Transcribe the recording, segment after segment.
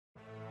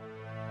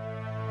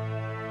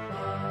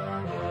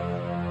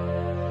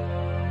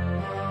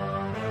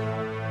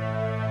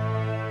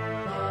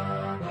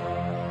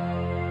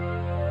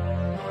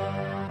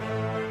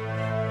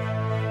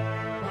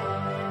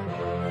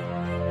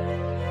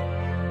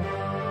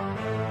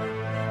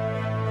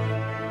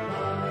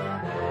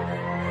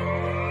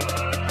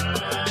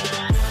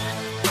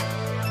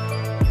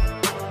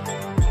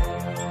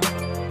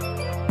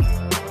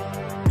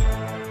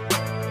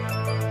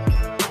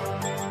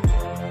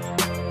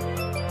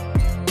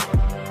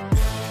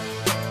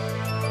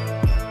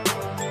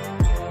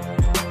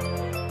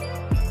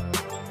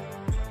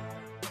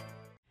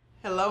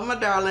Hello my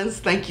darlings,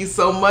 thank you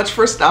so much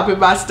for stopping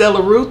by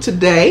Stella Root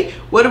today.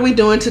 What are we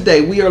doing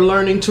today? We are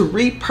learning to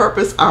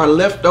repurpose our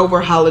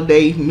leftover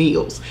holiday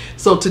meals.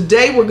 So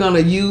today we're going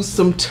to use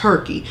some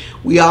turkey.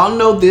 We all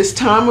know this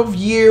time of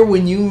year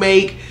when you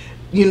make,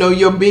 you know,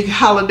 your big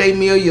holiday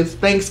meal, your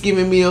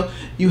Thanksgiving meal,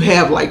 you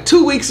have like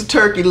 2 weeks of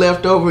turkey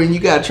left over and you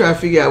got to try to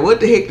figure out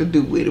what the heck to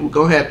do with it. We're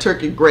going to have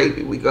turkey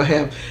gravy. We're going to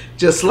have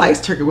just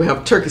sliced turkey. We'll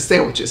have turkey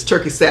sandwiches,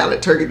 turkey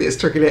salad, turkey this,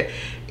 turkey that.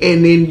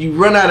 And then you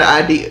run out of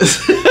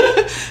ideas.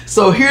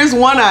 So here's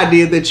one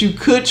idea that you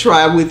could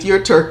try with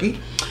your turkey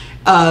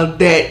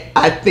that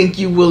I think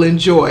you will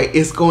enjoy.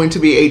 It's going to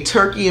be a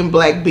turkey and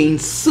black bean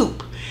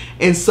soup.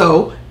 And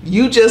so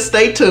you just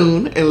stay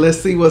tuned and let's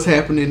see what's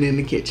happening in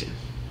the kitchen.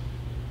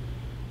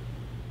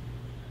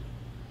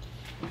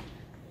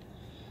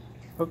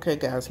 Okay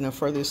guys, now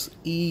for this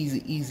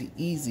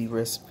easy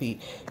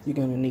recipe, you're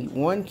going to need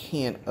 1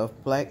 can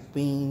of black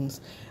beans,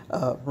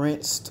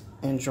 rinsed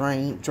and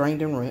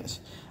drained and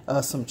rinsed,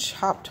 some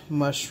chopped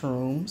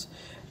mushrooms,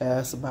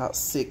 it's about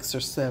 6 or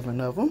 7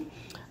 of them.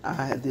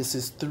 This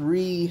is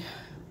 3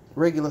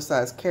 regular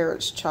sized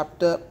carrots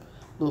chopped up,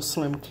 little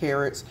slim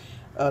carrots,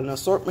 an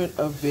assortment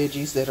of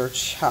veggies that are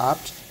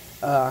chopped.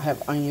 I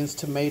have onions,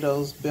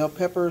 tomatoes, bell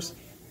peppers,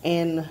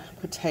 and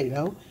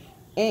potato,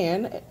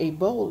 and a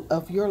bowl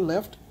of your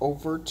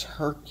leftover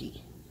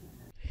turkey.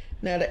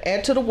 Now to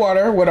add to the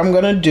water, what I'm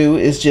going to do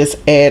is just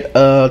add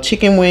a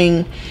chicken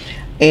wing,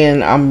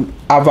 and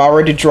I've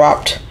already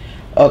dropped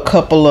a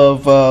couple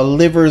of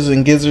livers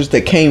and gizzards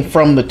that came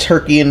from the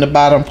turkey in the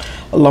bottom,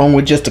 along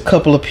with just a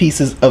couple of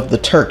pieces of the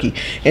turkey,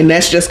 and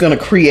that's just going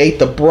to create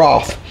the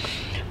broth.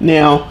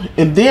 Now,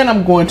 and then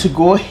I'm going to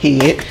go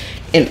ahead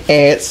and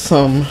add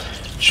some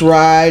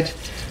dried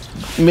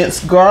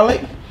minced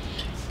garlic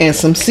and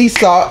some sea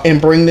salt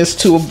and bring this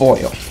to a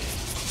boil.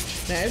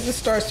 Now as it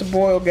starts to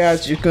boil,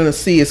 guys, you're going to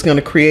see it's going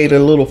to create a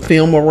little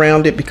film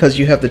around it because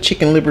you have the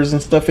chicken livers and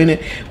stuff in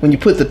it. When you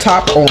put the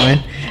top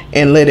on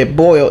and let it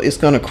boil, it's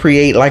going to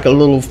create like a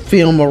little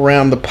film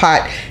around the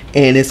pot,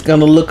 and it's going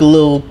to look a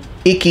little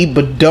icky,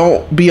 but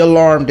don't be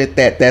alarmed at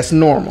that. That's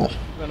normal.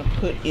 I'm going to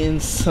put in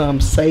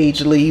some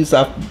sage leaves.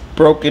 I've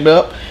broken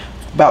up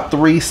about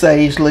 3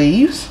 sage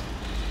leaves.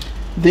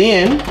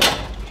 Then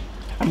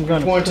I'm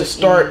going to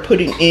start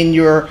putting in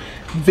your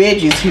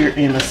veggies here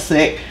in a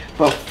sec.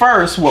 But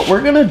first, what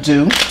we're going to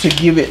do to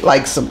give it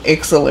like some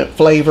excellent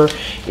flavor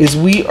is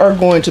we are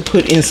going to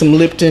put in some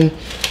Lipton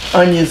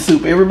onion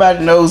soup.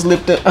 Everybody knows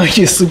Lipton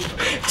onion soup,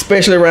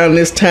 especially around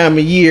this time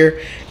of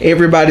year.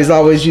 Everybody's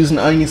always using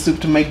onion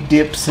soup to make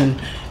dips and,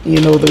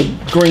 you know, the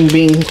green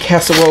bean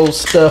casserole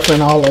stuff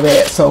and all of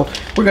that. So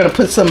we're going to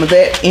put some of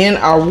that in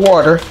our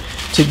water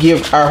to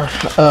give our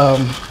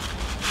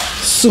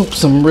soup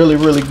some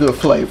really good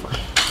flavor.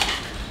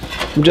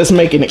 I'm just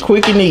making it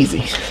quick and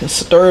easy.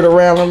 Stir it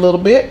around a little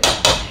bit.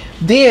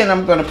 Then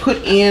I'm going to put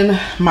in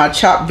my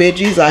chopped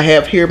veggies. I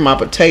have here my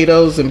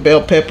potatoes and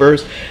bell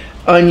peppers,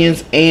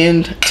 onions,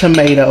 and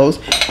tomatoes.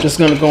 Just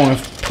going to go and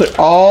put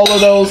all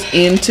of those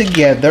in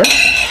together.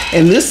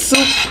 And this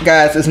soup,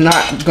 guys, is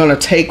not going to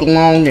take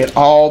long at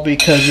all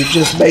because you're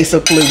just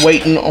basically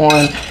waiting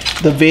on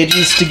the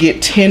veggies to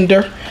get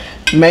tender,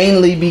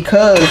 mainly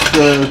because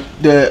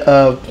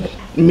the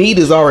meat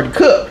is already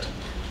cooked.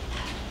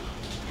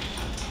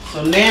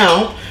 So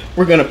now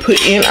we're going to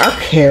put in our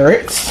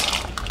carrots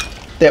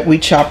that we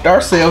chopped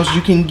ourselves.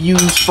 You can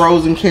use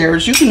frozen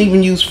carrots. You can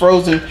even use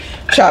frozen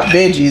chopped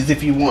veggies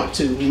if you want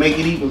to make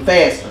it even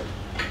faster.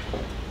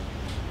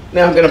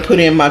 Now I'm going to put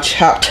in my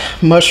chopped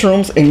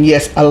mushrooms, and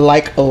yes, I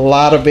like a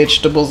lot of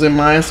vegetables in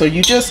mine, so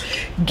you just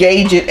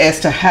gauge it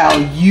as to how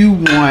you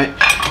want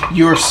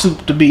your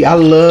soup to be. I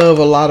love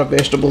a lot of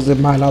vegetables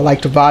in mine. I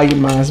like to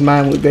volumize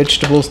mine with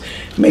vegetables.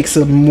 Makes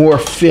it more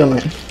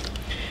filling.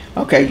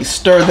 Okay, you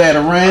stir that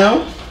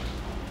around.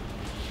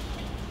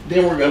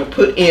 Then we're going to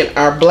put in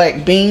our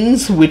black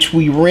beans, which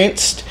we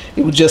rinsed.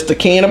 It was just a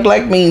can of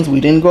black beans. We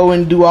didn't go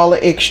and do all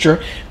the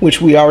extra, which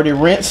we already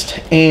rinsed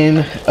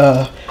and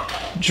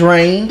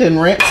drained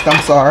and rinsed.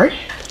 I'm sorry.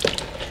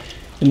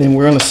 And then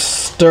we're going to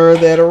stir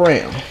that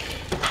around.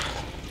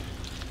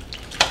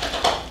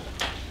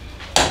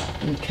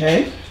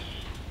 Okay.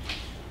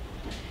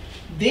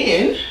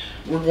 Then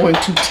we're going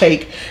to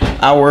take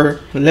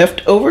our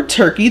leftover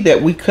turkey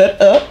that we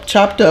cut up,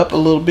 chopped up a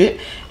little bit,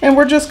 and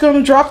we're just going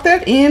to drop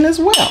that in as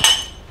well.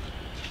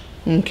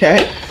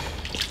 Okay,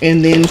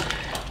 and then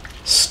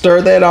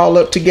stir that all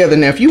up together.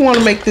 Now if you want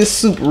to make this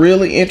soup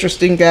really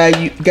interesting,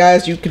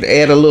 guys, you can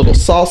add a little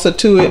salsa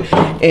to it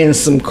and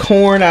some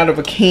corn out of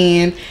a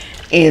can,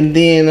 and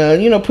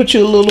then you know, put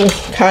your little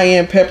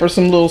cayenne pepper,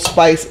 some little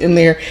spice in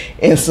there,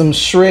 and some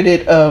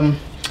shredded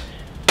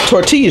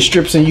tortilla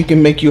strips, and you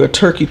can make you a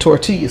turkey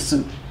tortilla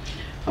soup.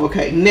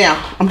 Okay,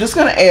 now I'm just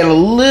going to add a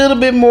little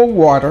bit more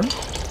water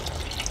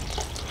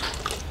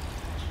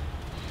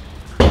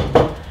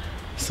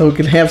so it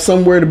can have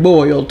somewhere to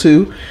boil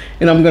to,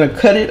 and I'm going to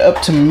cut it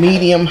up to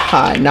medium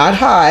high, not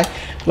high,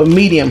 but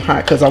medium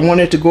high, because I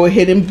want it to go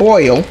ahead and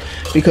boil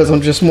because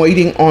I'm just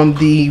waiting on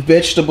the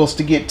vegetables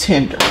to get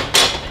tender.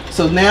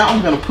 So now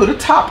I'm going to put a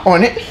top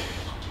on it,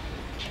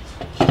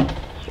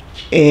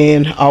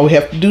 And all we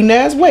have to do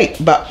now is wait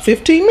about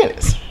 15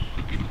 minutes.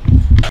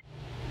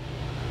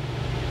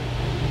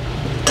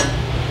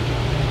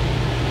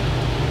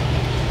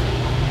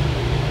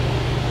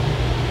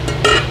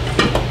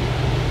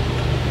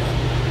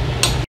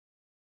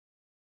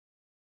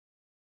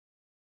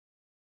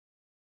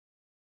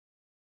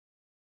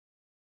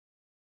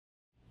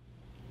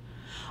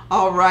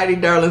 Alrighty,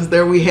 darlings,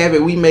 there we have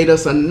it. We made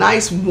us a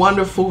nice,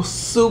 wonderful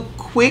soup,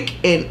 quick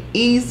and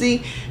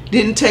easy.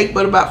 Didn't take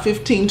but about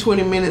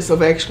 15-20 minutes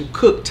of actual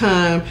cook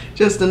time,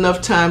 just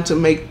enough time to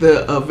make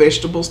the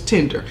vegetables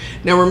tender.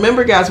 Now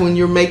remember, guys, when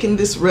you're making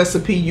this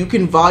recipe, you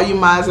can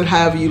volumize it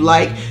however you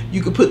like.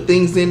 You could put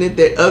things in it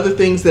that other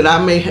things that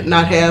I may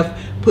not have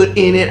put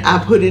in it.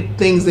 I put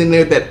things in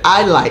there that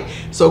I like.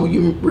 So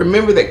you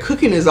remember that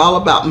cooking is all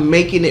about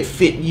making it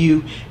fit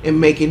you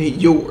and making it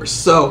yours.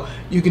 So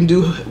you can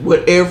do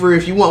whatever.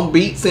 If you want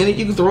beets in it,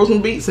 you can throw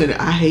some beets in it.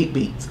 I hate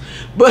beets,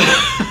 but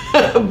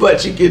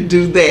but you can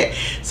do that.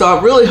 So I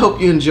really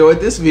hope you enjoyed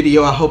this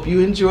video. I hope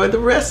you enjoyed the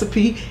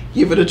recipe.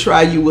 Give it a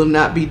try. You will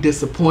not be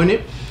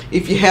disappointed.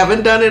 If you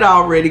haven't done it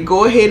already,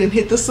 go ahead and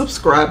hit the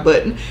subscribe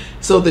button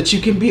so that you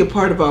can be a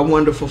part of our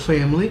wonderful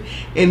family.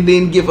 And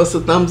then give us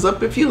a thumbs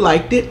up if you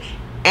liked it.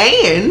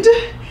 And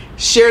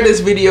share this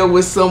video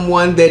with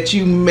someone that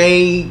you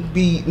may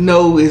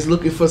know is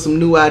looking for some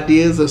new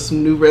ideas or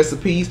some new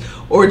recipes,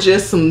 or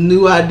just some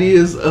new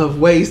ideas of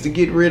ways to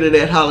get rid of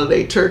that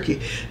holiday turkey.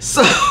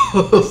 So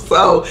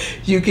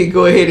you can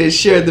go ahead and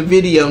share the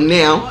video.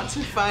 Now, to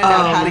find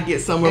out how to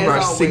get some of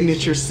our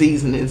signature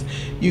seasonings,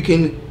 you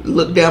can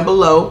look down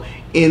below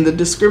in the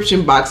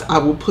description box. I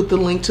will put the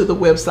link to the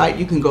website.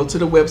 You can go to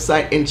the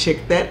website and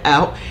check that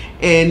out,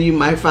 and you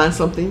might find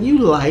something you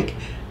like.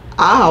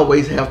 I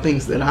always have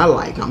things that I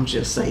like, I'm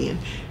just saying.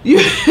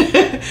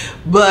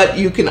 But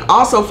you can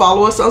also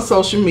follow us on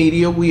social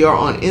media. We are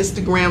on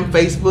Instagram,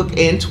 Facebook,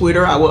 and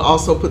Twitter. I will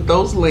also put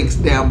those links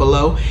down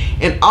below.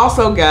 And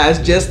also, guys,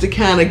 just to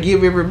kind of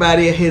give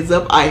everybody a heads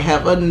up, I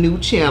have a new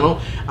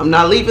channel. I'm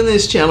not leaving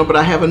this channel, but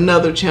I have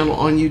another channel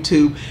on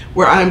YouTube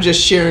where I'm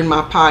just sharing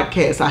my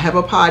podcast. I have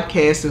a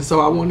podcast, and so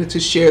I wanted to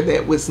share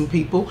that with some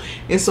people.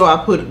 And so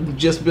I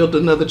just built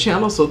another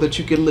channel so that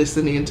you can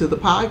listen into the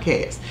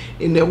podcast.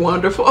 Isn't that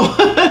wonderful?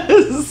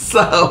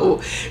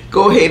 So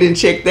go ahead and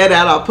check that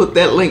out. I'll put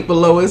that link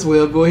below as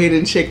well. Go ahead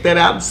and check that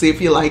out and see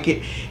if you like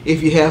it.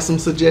 If you have some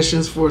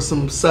suggestions for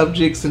some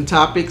subjects and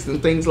topics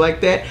and things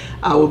like that,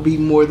 I will be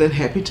more than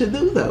happy to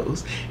do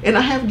those. And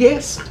I have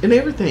guests and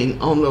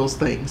everything on those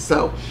things.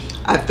 So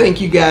I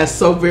thank you guys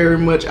so very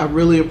much. I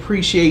really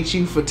appreciate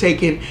you for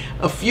taking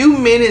a few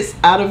minutes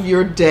out of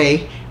your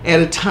day at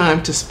a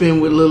time to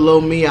spend with little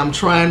old me. I'm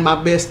trying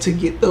my best to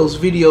get those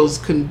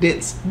videos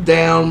condensed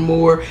down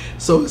more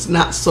so it's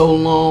not so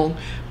long,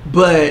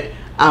 but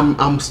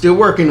I'm still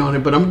working on it,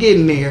 but I'm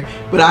getting there.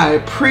 But I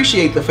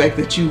appreciate the fact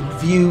that you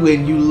view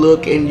and you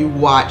look and you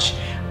watch,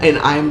 and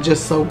I am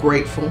just so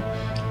grateful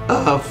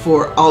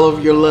for all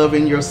of your love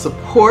and your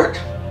support.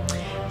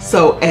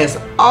 So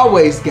as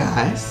always,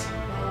 guys,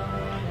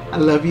 I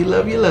love you,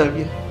 love you, love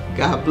you.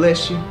 God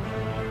bless you.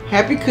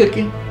 Happy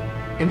cooking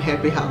and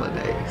happy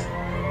holidays.